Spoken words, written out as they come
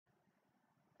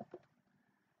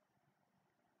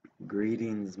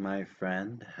Greetings, my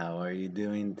friend. How are you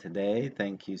doing today?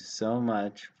 Thank you so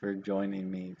much for joining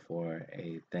me for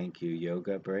a thank you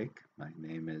yoga break. My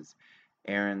name is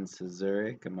Aaron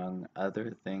Suzurik. Among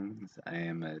other things, I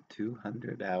am a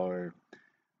 200-hour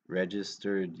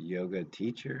registered yoga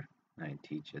teacher. I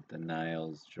teach at the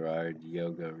Niles Gerard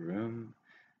Yoga Room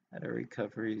at a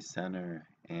recovery center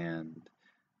and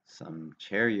some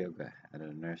chair yoga at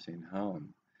a nursing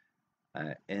home.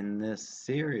 In this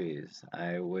series,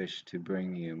 I wish to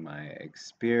bring you my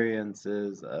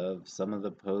experiences of some of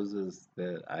the poses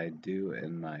that I do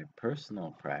in my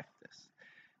personal practice.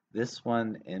 This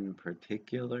one in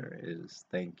particular is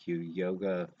Thank You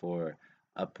Yoga for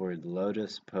Upward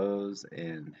Lotus Pose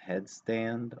in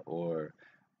Headstand or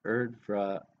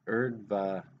Urdhva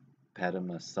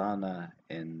Padmasana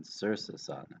in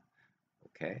Sirsasana.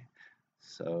 Okay,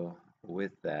 so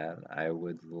with that, I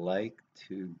would like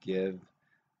to give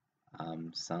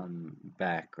some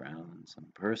background, some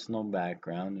personal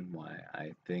background, and why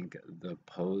I think the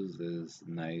pose is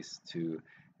nice to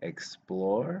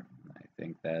explore. I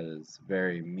think that is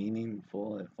very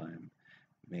meaningful if I'm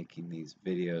making these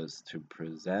videos to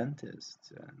present, is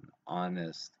an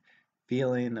honest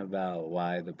feeling about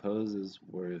why the pose is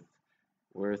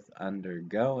worth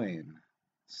undergoing.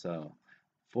 So,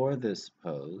 for this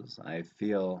pose, I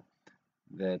feel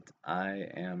that I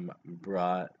am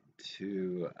brought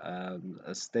to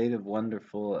a state of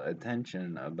wonderful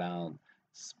attention about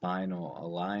spinal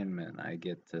alignment. I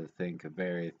get to think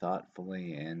very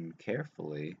thoughtfully and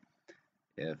carefully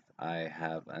if I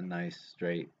have a nice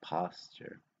straight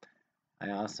posture.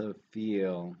 I also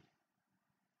feel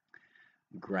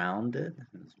grounded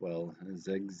as well as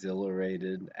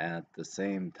exhilarated at the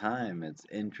same time. It's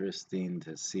interesting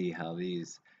to see how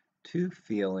these two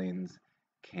feelings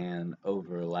can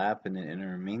overlap and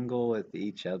intermingle with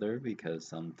each other because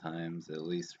sometimes, at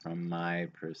least from my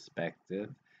perspective,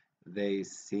 they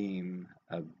seem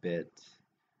a bit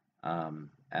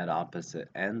at opposite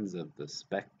ends of the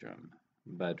spectrum.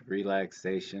 But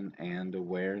relaxation and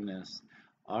awareness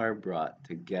are brought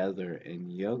together in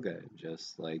yoga,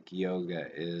 just like yoga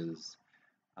is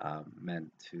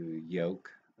meant to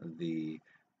yoke the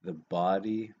the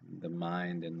body, the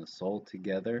mind, and the soul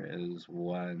together as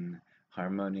one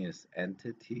harmonious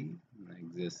entity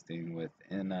existing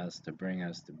within us to bring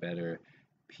us to better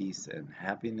peace and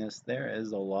happiness. There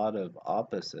is a lot of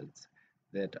opposites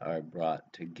that are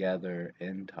brought together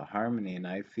into harmony, and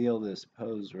I feel this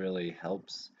pose really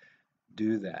helps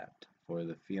do that for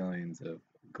the feelings of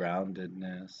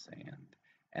groundedness and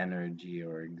energy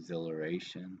or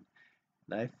exhilaration.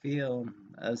 I feel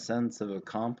a sense of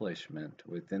accomplishment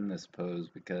within this pose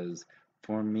because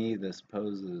for me, this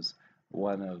pose is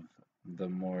one of the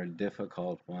more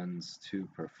difficult ones to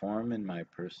perform in my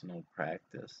personal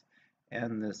practice.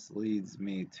 And this leads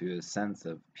me to a sense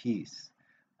of peace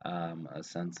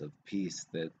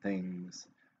that things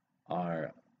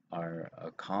are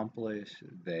accomplished.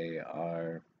 They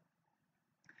are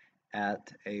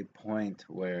at a point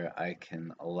where I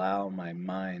can allow my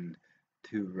mind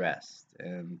to rest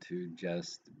and to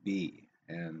just be,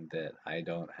 and that I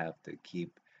don't have to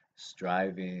keep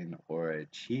striving or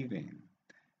achieving.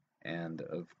 And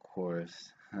of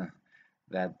course,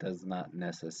 that does not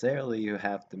necessarily you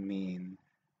have to mean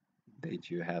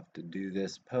that you have to do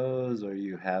this pose or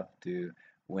you have to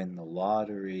win the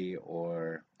lottery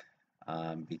or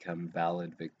become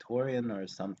valedictorian or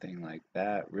something like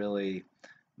that. Really,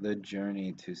 the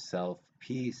journey to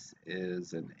self-peace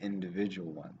is an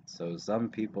individual one. So some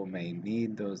people may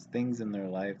need those things in their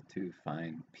life to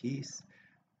find peace,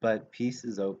 but peace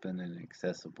is open and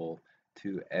accessible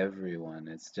to everyone.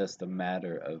 It's just a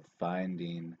matter of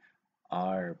finding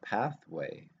our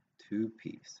pathway to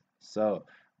peace. So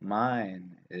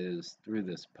mine is through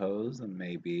this pose, and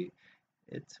maybe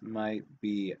it might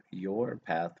be your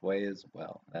pathway as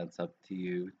well. That's up to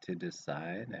you to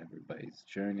decide. Everybody's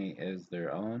journey is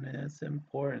their own, and it's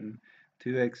important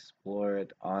to explore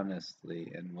it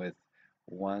honestly and with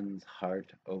one's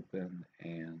heart open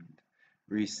and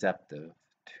receptive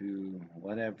to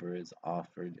whatever is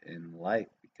offered in life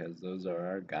because those are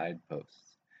our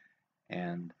guideposts.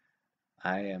 And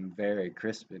I am very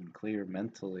crisp and clear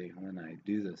mentally when I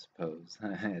do this pose.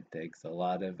 It takes a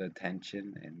lot of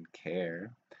attention and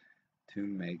care to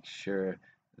make sure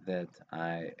that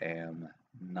I am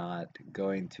not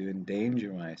going to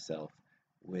endanger myself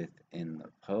within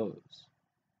the pose.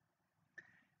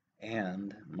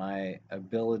 And my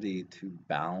ability to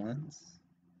balance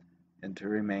and to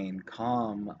remain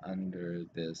calm under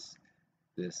this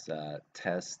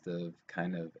test of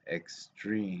kind of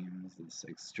extremes, this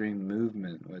extreme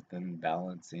movement within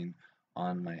balancing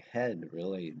on my head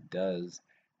really does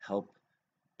help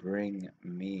bring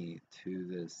me to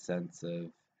this sense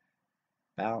of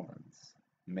balance,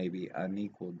 maybe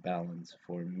unequal balance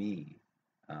for me.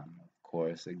 Of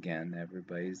course, again,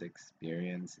 everybody's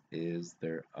experience is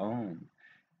their own.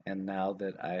 And now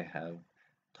that I have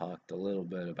talked a little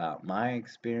bit about my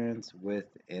experience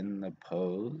within the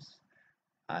pose,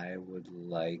 I would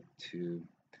like to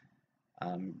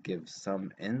give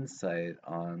some insight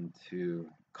onto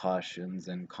cautions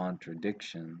and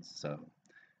contradictions. So,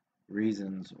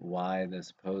 reasons why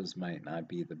this pose might not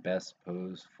be the best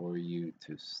pose for you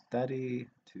to study,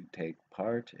 to take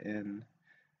part in.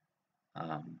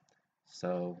 Um,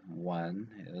 one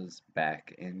is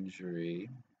back injury.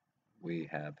 We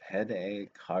have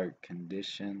headache, heart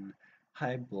condition,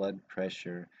 high blood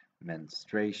pressure,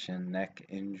 menstruation, neck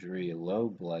injury, low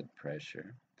blood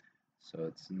pressure. So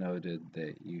it's noted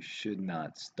that you should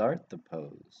not start the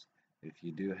pose if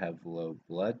you do have low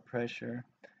blood pressure.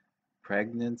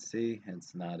 Pregnancy,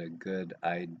 it's not a good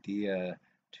idea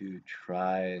to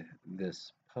try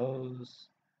this pose.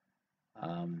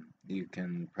 You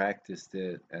can practice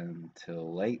it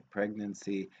until late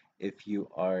pregnancy if you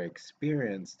are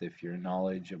experienced, if you're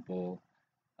knowledgeable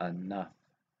enough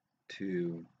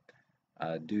to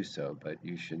do so, but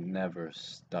you should never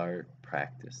start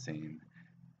practicing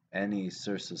any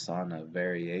Sirsasana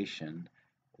variation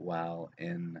while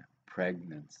in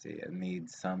pregnancy. It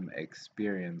needs some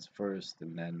experience first,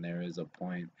 and then there is a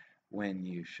point when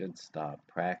you should stop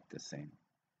practicing.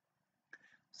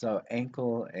 So,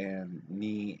 ankle and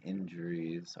knee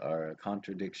injuries are a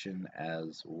contradiction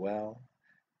as well,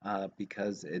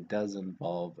 because it does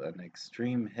involve an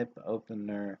extreme hip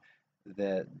opener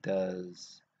that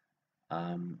does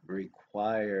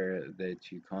require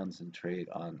that you concentrate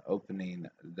on opening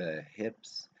the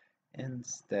hips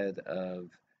instead of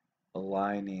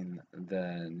aligning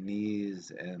the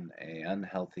knees in an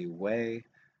unhealthy way.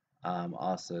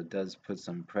 Also does put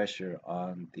some pressure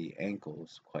on the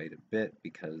ankles quite a bit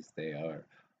because they are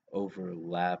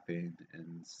overlapping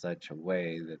in such a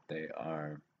way that they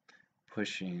are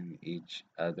pushing each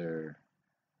other,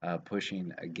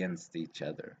 pushing against each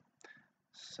other.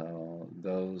 So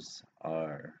those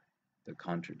are the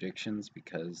contradictions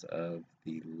because of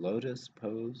the lotus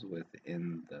pose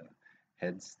within the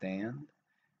headstand.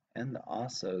 And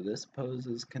also, this pose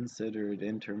is considered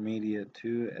intermediate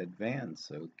to advanced,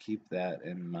 so keep that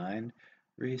in mind.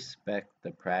 Respect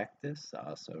the practice,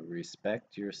 also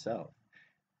respect yourself.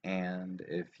 And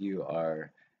if you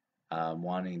are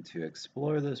wanting to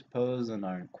explore this pose and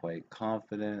aren't quite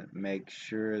confident, make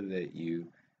sure that you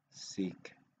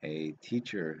seek a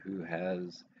teacher who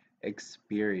has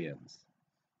experience.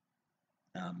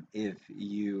 If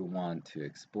you want to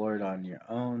explore it on your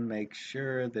own, make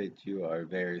sure that you are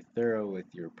very thorough with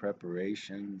your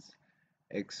preparations,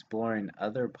 exploring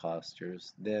other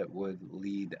postures that would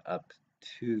lead up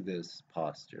to this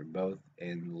posture, both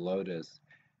in lotus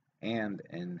and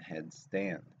in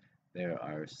headstand. There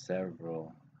are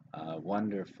several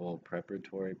wonderful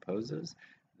preparatory poses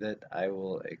that I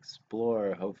will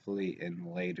explore hopefully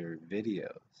in later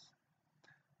videos.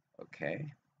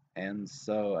 Okay, and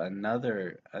so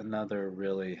another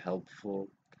really helpful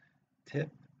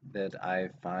tip that I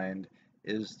find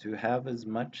is to have as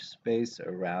much space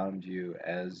around you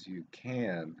as you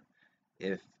can.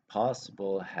 If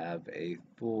possible, have a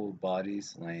full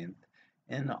body's length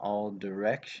in all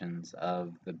directions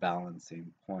of the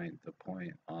balancing point, the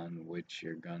point on which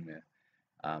you're going to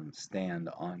stand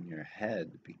on your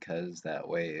head, because that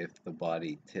way, if the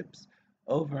body tips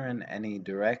over in any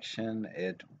direction,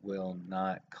 it will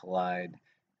not collide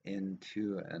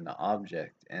into an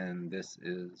object. And this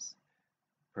is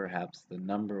perhaps the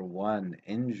number one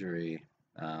injury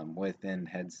within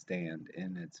headstand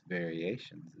in its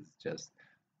variations, is just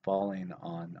falling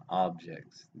on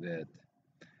objects that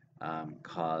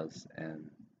cause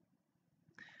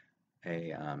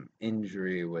a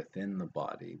injury within the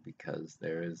body because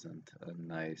there isn't a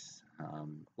nice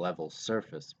level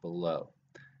surface below.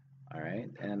 All right,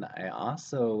 and I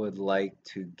also would like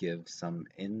to give some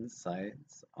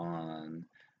insights on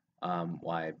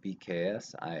why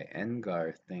BKS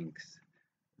Iyengar thinks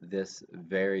this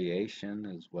variation,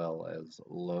 as well as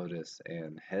lotus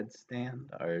and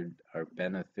headstand, are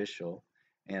beneficial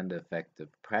and effective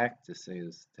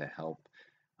practices to help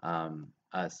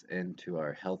us into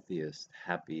our healthiest,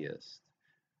 happiest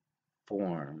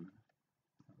form.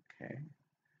 Okay,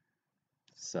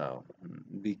 so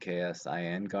BKS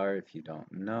Iyengar, if you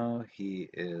don't know, he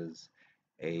is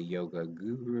a yoga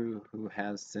guru who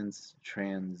has since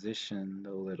transitioned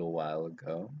a little while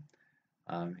ago.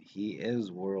 He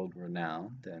is world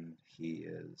renowned and he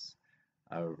is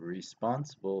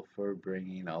responsible for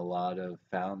bringing a lot of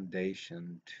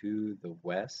foundation to the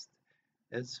West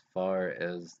as far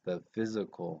as the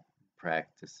physical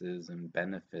practices and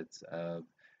benefits of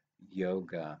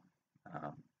yoga.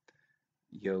 Um,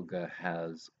 Yoga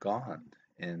has gone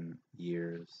in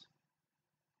years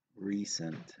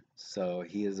recent, so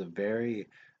he is a very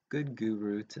good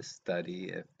guru to study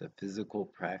if the physical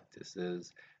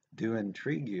practices do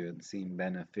intrigue you and seem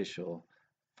beneficial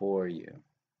for you.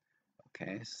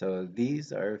 Okay, so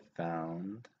these are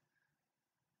found,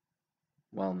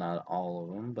 well, not all of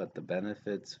them, but the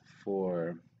benefits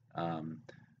for um,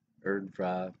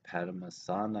 Urdhva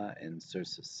Padmasana in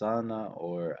Sirsasana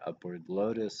or Upward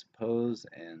Lotus Pose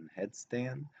and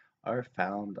Headstand are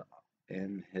found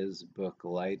in his book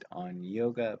Light on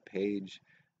Yoga, page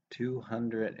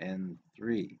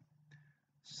 203.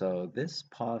 So this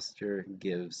posture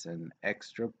gives an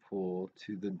extra pull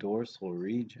to the dorsal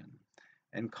region,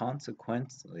 and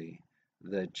consequently,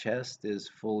 the chest is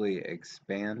fully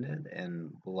expanded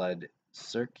and blood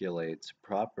circulates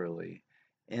properly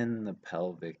in the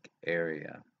pelvic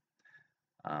area.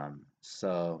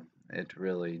 So it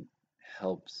really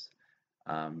helps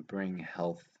bring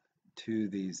health to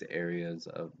these areas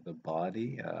of the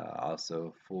body,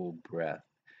 also full breath.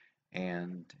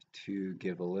 And to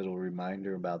give a little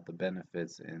reminder about the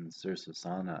benefits in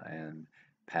Sirsasana and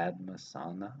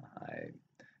Padmasana, I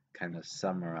kind of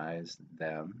summarized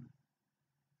them.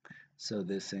 So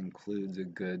this includes a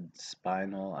good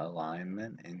spinal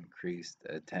alignment, increased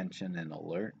attention and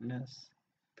alertness.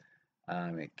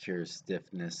 It cures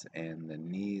stiffness in the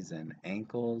knees and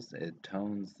ankles. It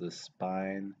tones the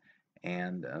spine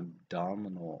and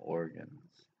abdominal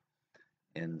organs.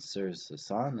 In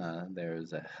Sirsasana, there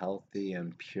is a healthy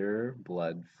and pure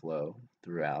blood flow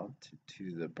throughout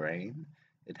to the brain.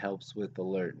 It helps with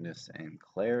alertness and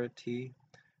clarity,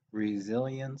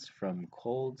 resilience from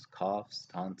colds, coughs,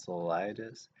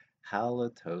 tonsillitis,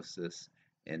 halitosis,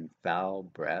 and foul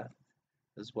breath,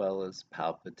 as well as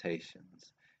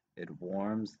palpitations. It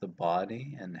warms the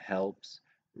body and helps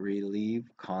relieve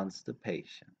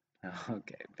constipation.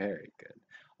 Okay, very good.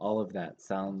 All of that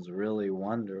sounds really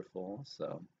wonderful.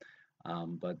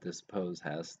 But this pose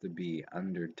has to be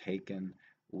undertaken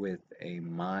with a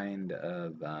mind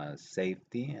of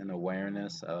safety and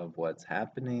awareness of what's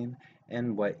happening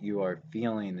and what you are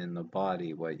feeling in the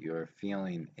body, what you are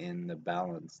feeling in the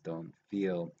balance. Don't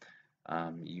feel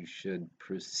you should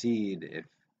proceed if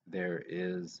there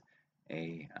is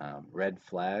a red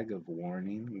flag of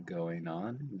warning going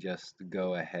on. Just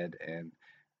go ahead and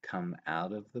come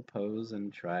out of the pose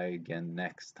and try again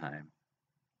next time.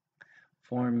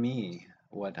 For me,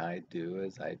 what I do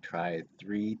is I try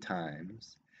 3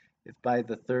 times. If by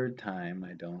the third time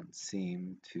I don't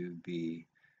seem to be,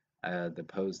 the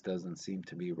pose doesn't seem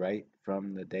to be right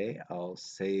from the day, I'll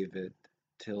save it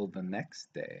till the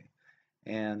next day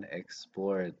and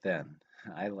explore it then.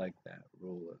 I like that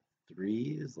rule of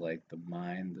 3 is like the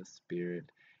mind, the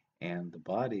spirit, and the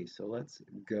body. So let's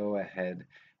go ahead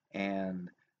and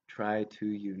try to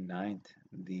unite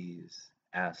these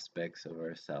aspects of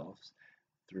ourselves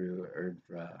through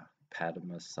Urdhva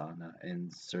Padmasana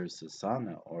and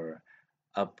Sirsasana or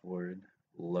Upward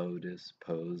Lotus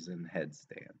Pose and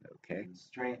Headstand. Okay, and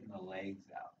straighten the legs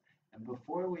out. And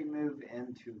before we move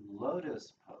into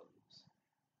Lotus Pose,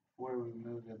 before we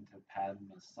move into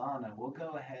Padmasana, we'll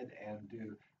go ahead and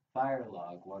do Fire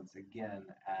Log once again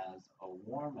as a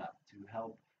warm-up to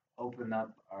help open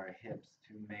up our hips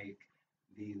to make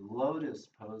the Lotus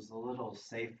Pose a little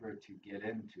safer to get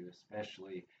into,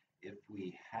 especially if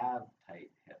we have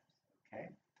tight hips, okay?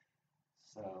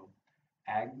 So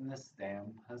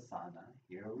Agnistam Hasana,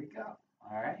 here we go.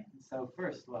 All right, so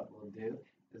first what we'll do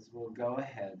is we'll go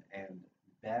ahead and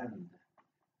bend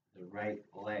the right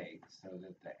leg so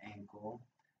that the ankle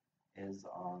is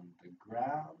on the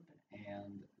ground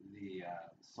and the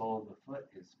sole of the foot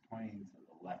is pointing to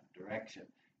the left direction.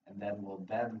 And then we'll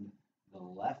bend the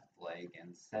left leg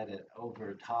and set it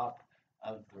over top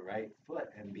of the right foot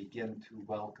and begin to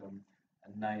welcome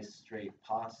a nice straight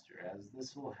posture, as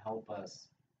this will help us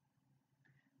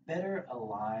better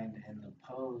align in the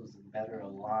pose and better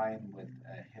align with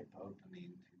a hip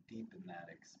opening to deepen that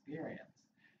experience.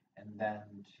 And then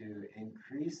to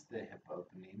increase the hip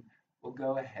opening, we'll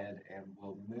go ahead and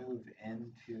we'll move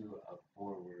into a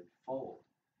forward fold.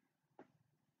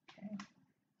 Okay.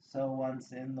 So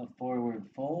once in the forward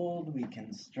fold, we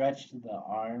can stretch the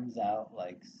arms out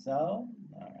like so.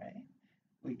 All right.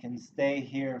 We can stay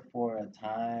here for a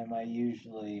time. I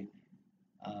usually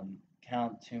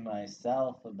count to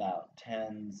myself about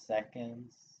 10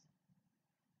 seconds.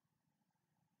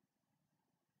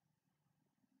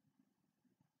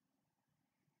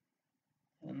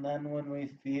 And then when we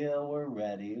feel we're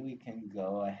ready, we can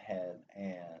go ahead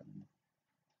and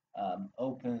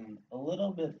open a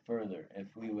little bit further if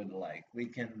we would like. We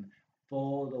can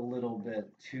fold a little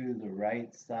bit to the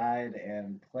right side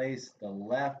and place the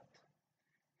left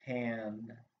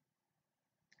hand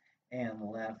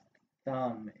and left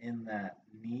thumb in that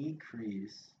knee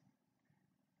crease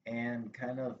and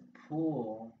kind of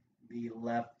pull the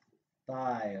left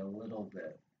thigh a little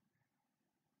bit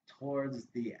towards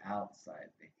the outside,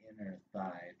 the inner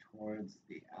thigh towards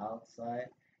the outside,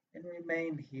 and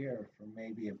remain here for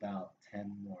maybe about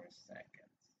 10 more seconds.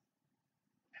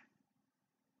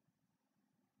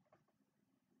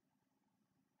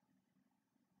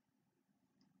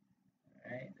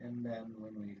 All right, and then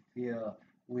when we feel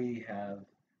we have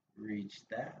reached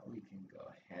that, we can go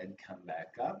ahead, come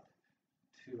back up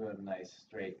to a nice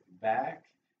straight back,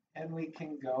 and we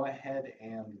can go ahead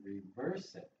and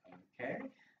reverse it, okay?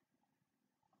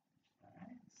 All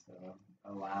right, so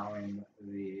allowing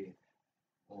the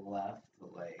left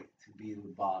leg to be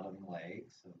the bottom leg,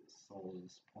 so the sole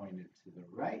is pointed to the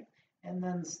right, and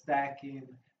then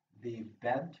stacking the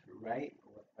bent right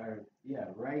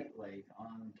leg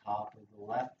on top of the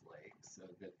left leg so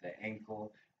that the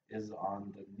ankle is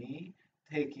on the knee,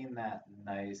 taking that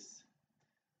nice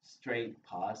straight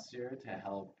posture to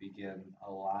help begin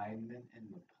alignment in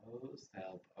the pose, to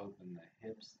help open the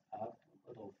hips up a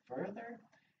little further,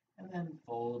 and then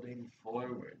folding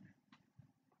forward.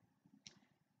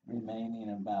 Remaining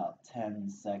about 10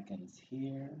 seconds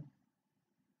here.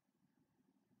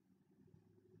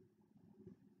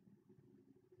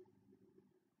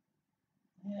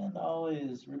 And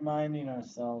always reminding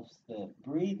ourselves that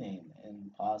breathing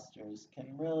in postures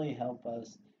can really help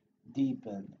us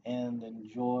deepen and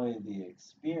enjoy the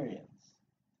experience.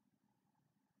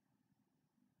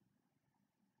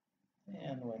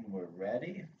 And when we're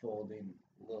ready, folding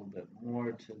a little bit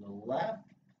more to the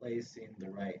left, placing the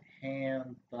right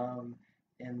hand, thumb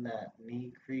in that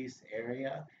knee crease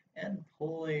area, and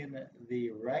pulling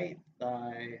the right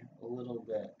thigh a little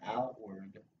bit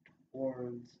outward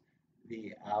towards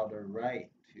the outer right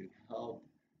to help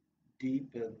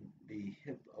deepen the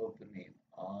hip opening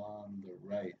on the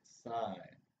right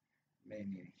side.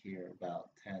 Remaining here about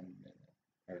 10 minutes,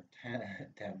 or 10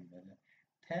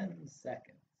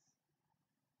 seconds.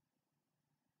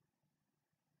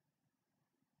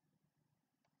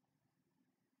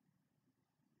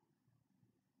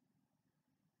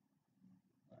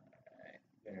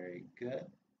 Very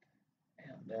good.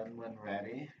 And then when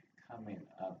ready, coming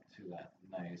up to that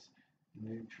nice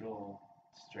neutral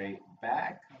straight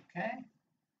back, okay?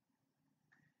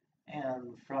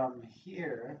 And from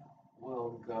here,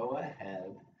 we'll go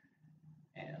ahead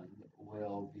and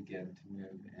we'll begin to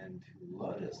move into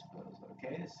lotus pose,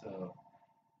 okay? So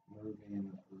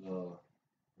moving the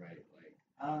right leg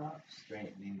up,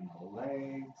 straightening the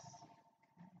legs,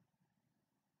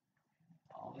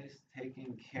 always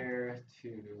taking care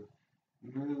to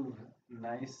move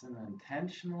nice and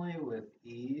intentionally with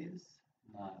ease,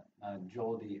 not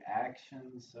jolty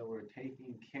actions. So we're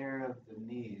taking care of the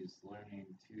knees,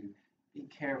 learning to be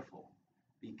careful,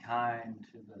 be kind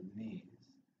to the knees.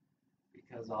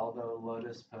 Because although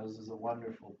lotus pose is a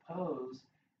wonderful pose,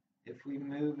 if we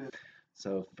move it.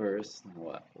 So first,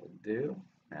 what we'll do,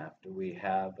 after we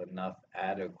have enough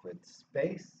adequate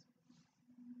space,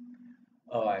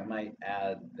 oh, I might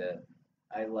add that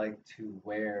I like to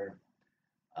wear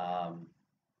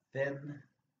thin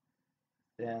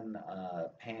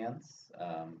pants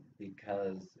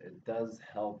because it does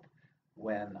help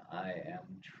when I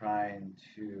am trying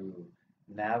to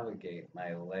navigate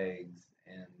my legs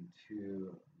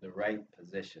into the right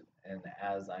position. And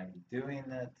as I'm doing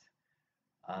it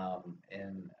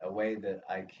in a way that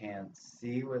I can't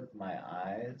see with my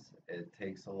eyes, it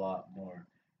takes a lot more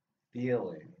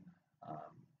feeling,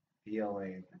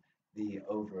 feeling the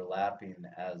overlapping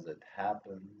as it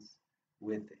happens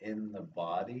within the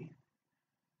body.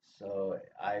 So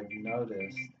I've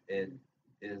noticed it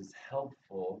is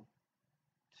helpful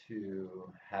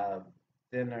to have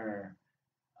thinner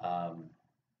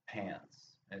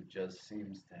pants. It just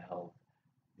seems to help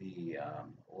the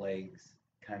legs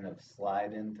kind of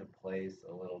slide into place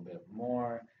a little bit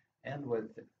more. And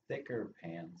with thicker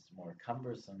pants, more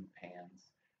cumbersome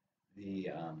pants, the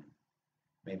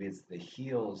maybe it's the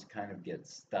heels kind of get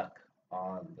stuck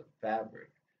on the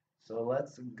fabric. So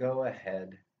let's go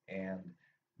ahead and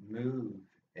move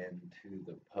into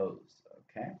the pose,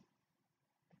 okay?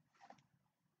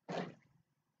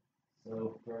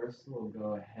 So first we'll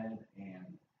go ahead and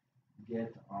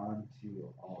get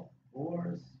onto all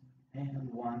fours, and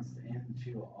once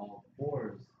into all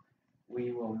fours, we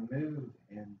will move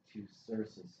into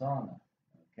Sirsasana,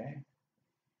 Okay?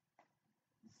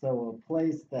 So we'll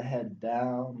place the head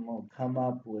down, we'll come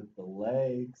up with the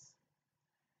legs.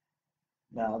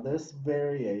 Now this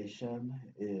variation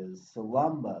is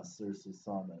Salamba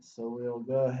Sirsasana. So we'll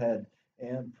go ahead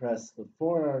and press the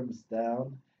forearms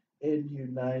down and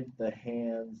unite the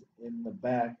hands in the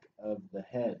back of the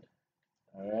head.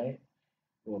 All right?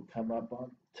 We'll come up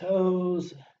on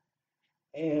toes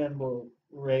and we'll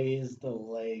raise the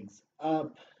legs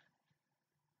up.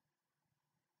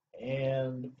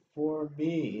 And for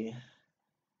me,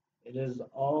 it is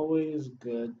always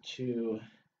good to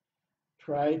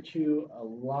try to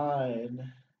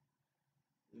align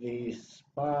the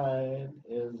spine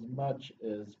as much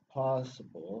as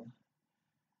possible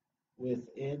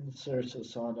within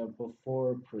Sirsasana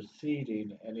before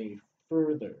proceeding any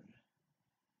further.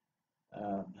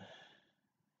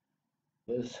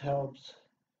 This helps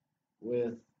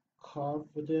with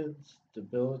confidence,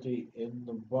 stability in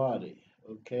the body,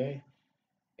 okay?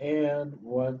 And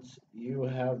once you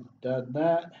have done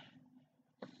that,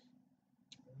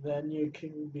 then you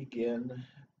can begin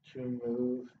to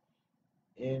move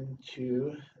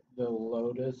into the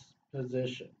lotus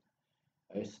position.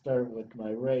 I start with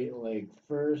my right leg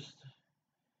first.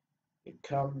 It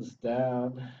comes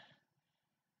down.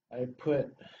 I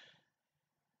put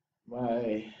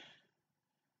my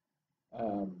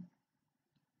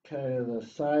kind of the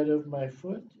side of my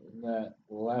foot in that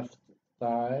left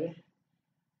thigh,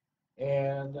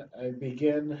 and I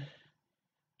begin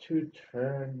to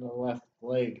turn the left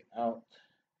leg out.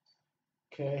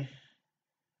 Okay?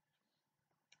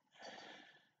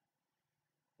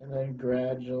 And then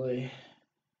gradually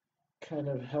kind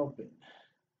of helping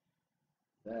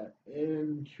that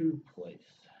into place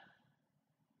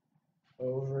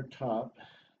over top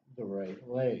the right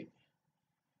leg.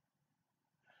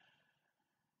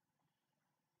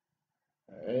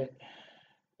 All right,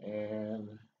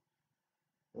 and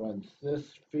once this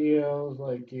feels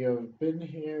like you have been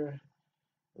here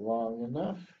long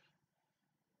enough,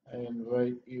 I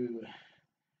invite you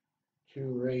to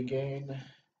regain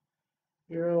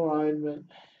your alignment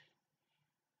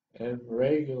and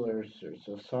regular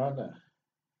Sirsasana.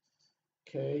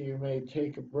 Okay, you may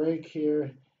take a break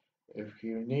here if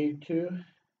you need to.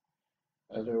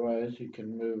 Otherwise, you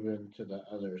can move into the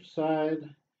other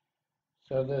side.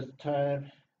 So this time,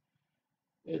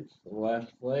 it's the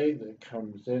left leg that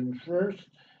comes in first.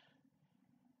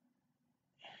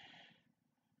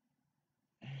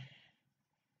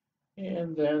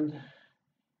 And then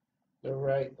the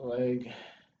right leg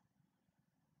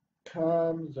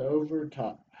comes over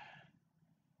top.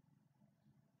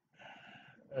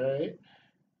 All right?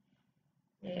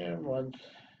 And once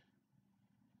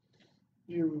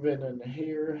you've been in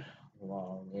here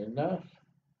long enough,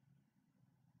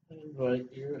 I invite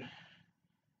you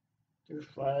to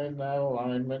find that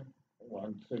alignment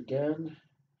once again.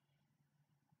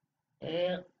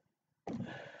 And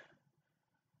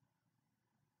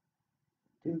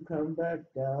to come back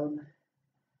down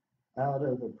out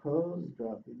of the pose,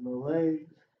 dropping the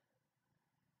legs,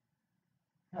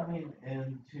 coming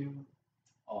into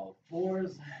all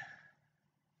fours.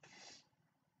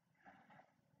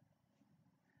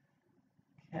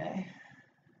 Okay.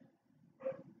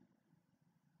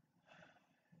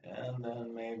 And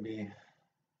then maybe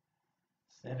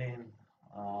sitting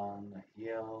on the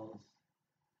heels,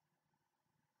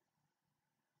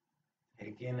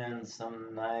 taking in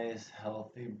some nice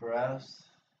healthy breaths.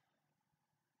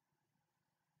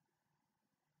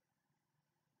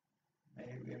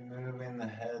 Maybe moving the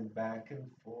head back and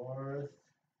forth,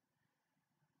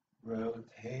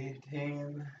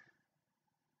 rotating.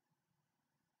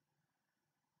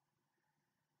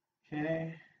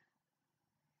 Okay.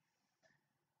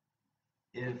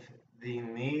 If the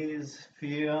knees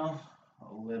feel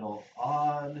a little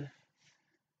odd,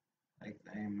 like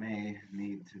they may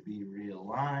need to be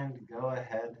realigned, go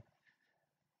ahead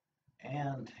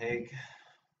and take a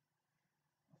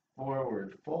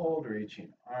forward fold,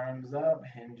 reaching arms up,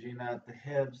 hinging at the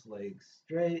hips, legs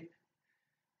straight,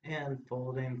 and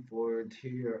folding forward to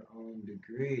your own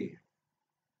degree.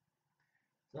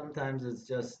 Sometimes it's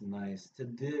just nice to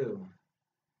do.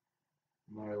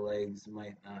 Our legs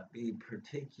might not be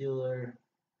particularly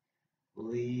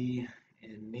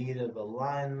in need of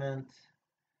alignment,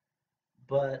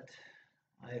 but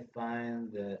I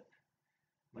find that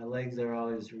my legs are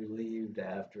always relieved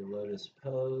after lotus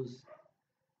pose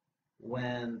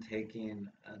when taking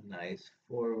a nice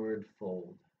forward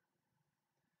fold.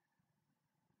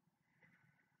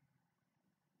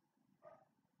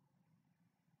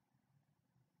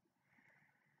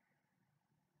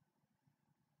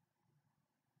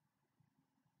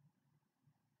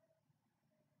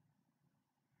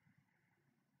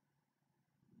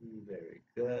 Very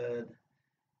good.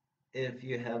 If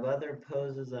you have other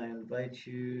poses, I invite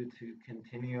you to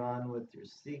continue on with your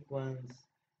sequence.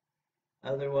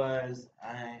 Otherwise,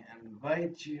 I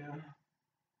invite you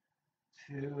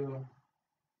to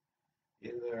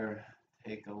either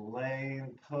take a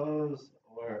laying pose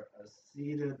or a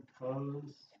seated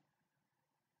pose.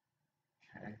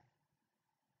 Okay.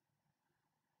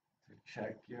 To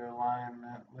check your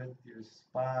alignment with your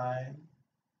spine.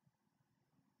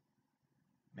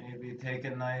 Maybe take a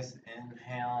nice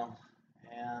inhale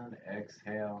and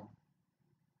exhale.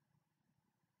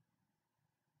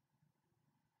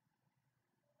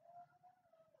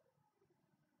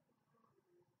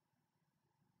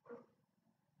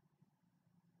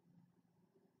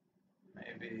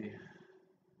 Maybe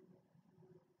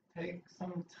take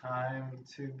some time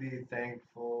to be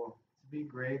thankful, to be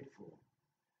grateful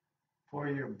for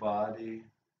your body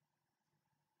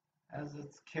as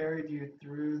it's carried you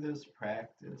through this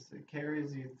practice. It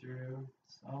carries you through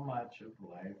so much of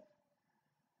life.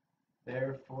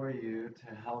 There for you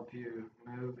to help you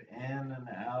move in and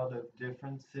out of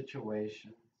different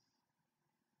situations.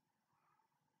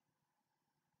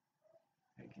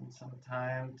 Taking some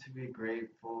time to be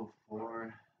grateful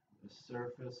for the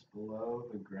surface below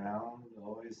the ground,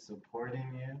 always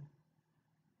supporting you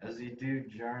as you do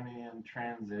journey and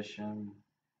transition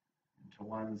into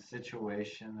one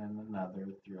situation and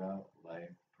another throughout life,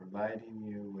 providing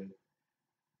you with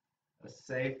a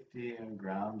safety and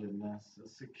groundedness, a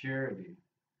security.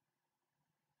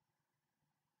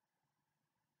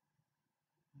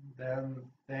 Then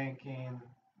thanking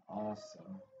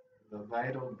also the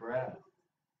vital breath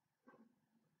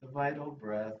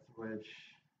which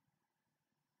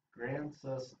grants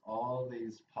us all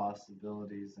these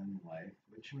possibilities in life,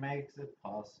 which makes it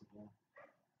possible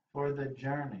for the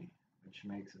journey, which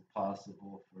makes it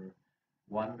possible for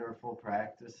wonderful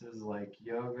practices like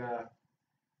yoga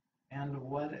and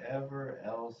whatever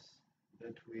else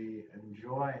that we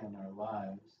enjoy in our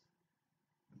lives.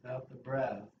 Without the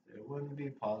breath, it wouldn't be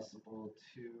possible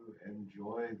to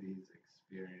enjoy these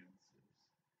experiences.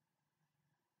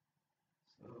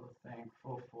 So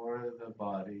thankful for the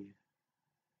body,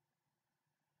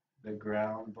 the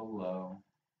ground below,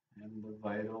 and the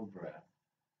vital breath.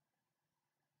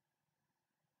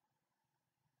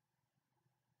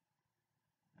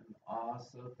 And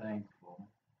also thankful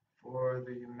for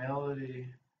the humility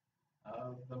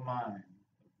of the mind,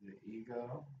 of the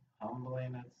ego,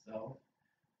 humbling itself,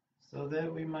 so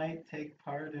that we might take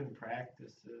part in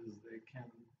practices that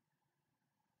can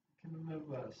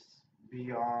move us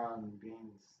beyond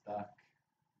being stuck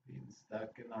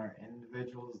in our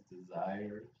individual's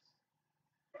desires.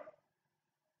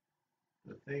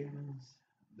 The things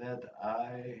that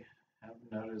I have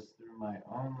noticed through my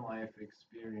own life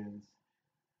experience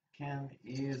can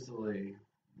easily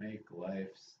make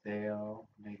life stale,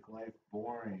 make life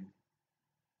boring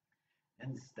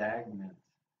and stagnant,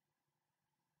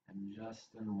 and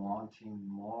just in wanting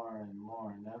more and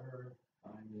more, never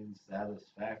finding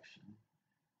satisfaction.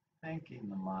 Thanking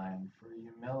the mind for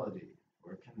humility,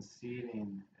 for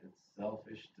conceding its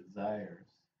selfish desires,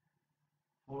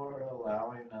 for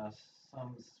allowing us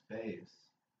some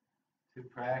space to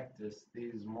practice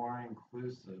these more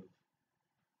inclusive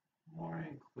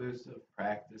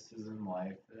practices in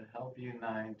life that help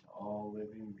unite all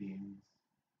living beings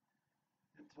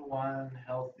into one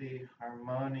healthy,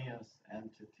 harmonious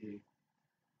entity,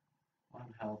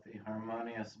 one healthy,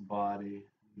 harmonious body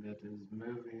that is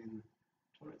moving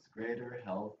towards greater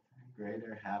health and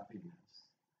greater happiness.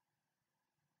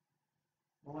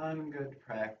 One good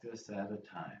practice at a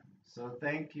time. So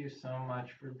thank you so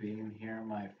much for being here,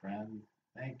 my friend.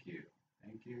 Thank you.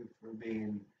 Thank you for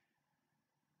being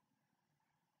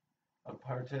a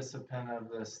participant of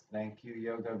this Thank You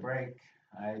Yoga break.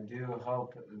 I do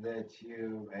hope that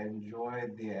you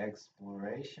enjoyed the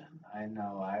exploration. I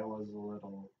know I was a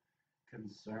little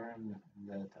concerned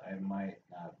that I might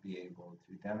not be able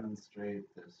to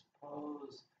demonstrate this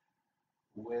pose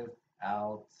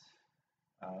without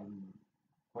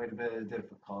quite a bit of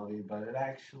difficulty, but it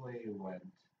actually went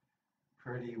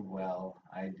pretty well,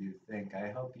 I do think.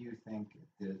 I hope you think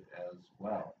it did as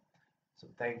well. So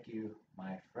thank you,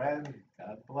 my friend.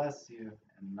 God bless you,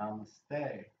 and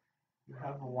namaste. You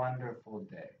have a wonderful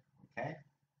day, okay?